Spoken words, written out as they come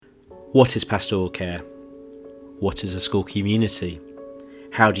What is pastoral care? What is a school community?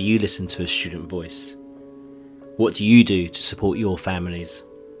 How do you listen to a student voice? What do you do to support your families?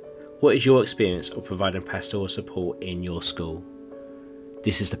 What is your experience of providing pastoral support in your school?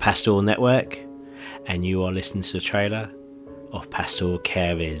 This is the Pastoral Network, and you are listening to the trailer of Pastoral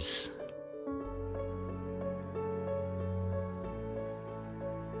Care Is.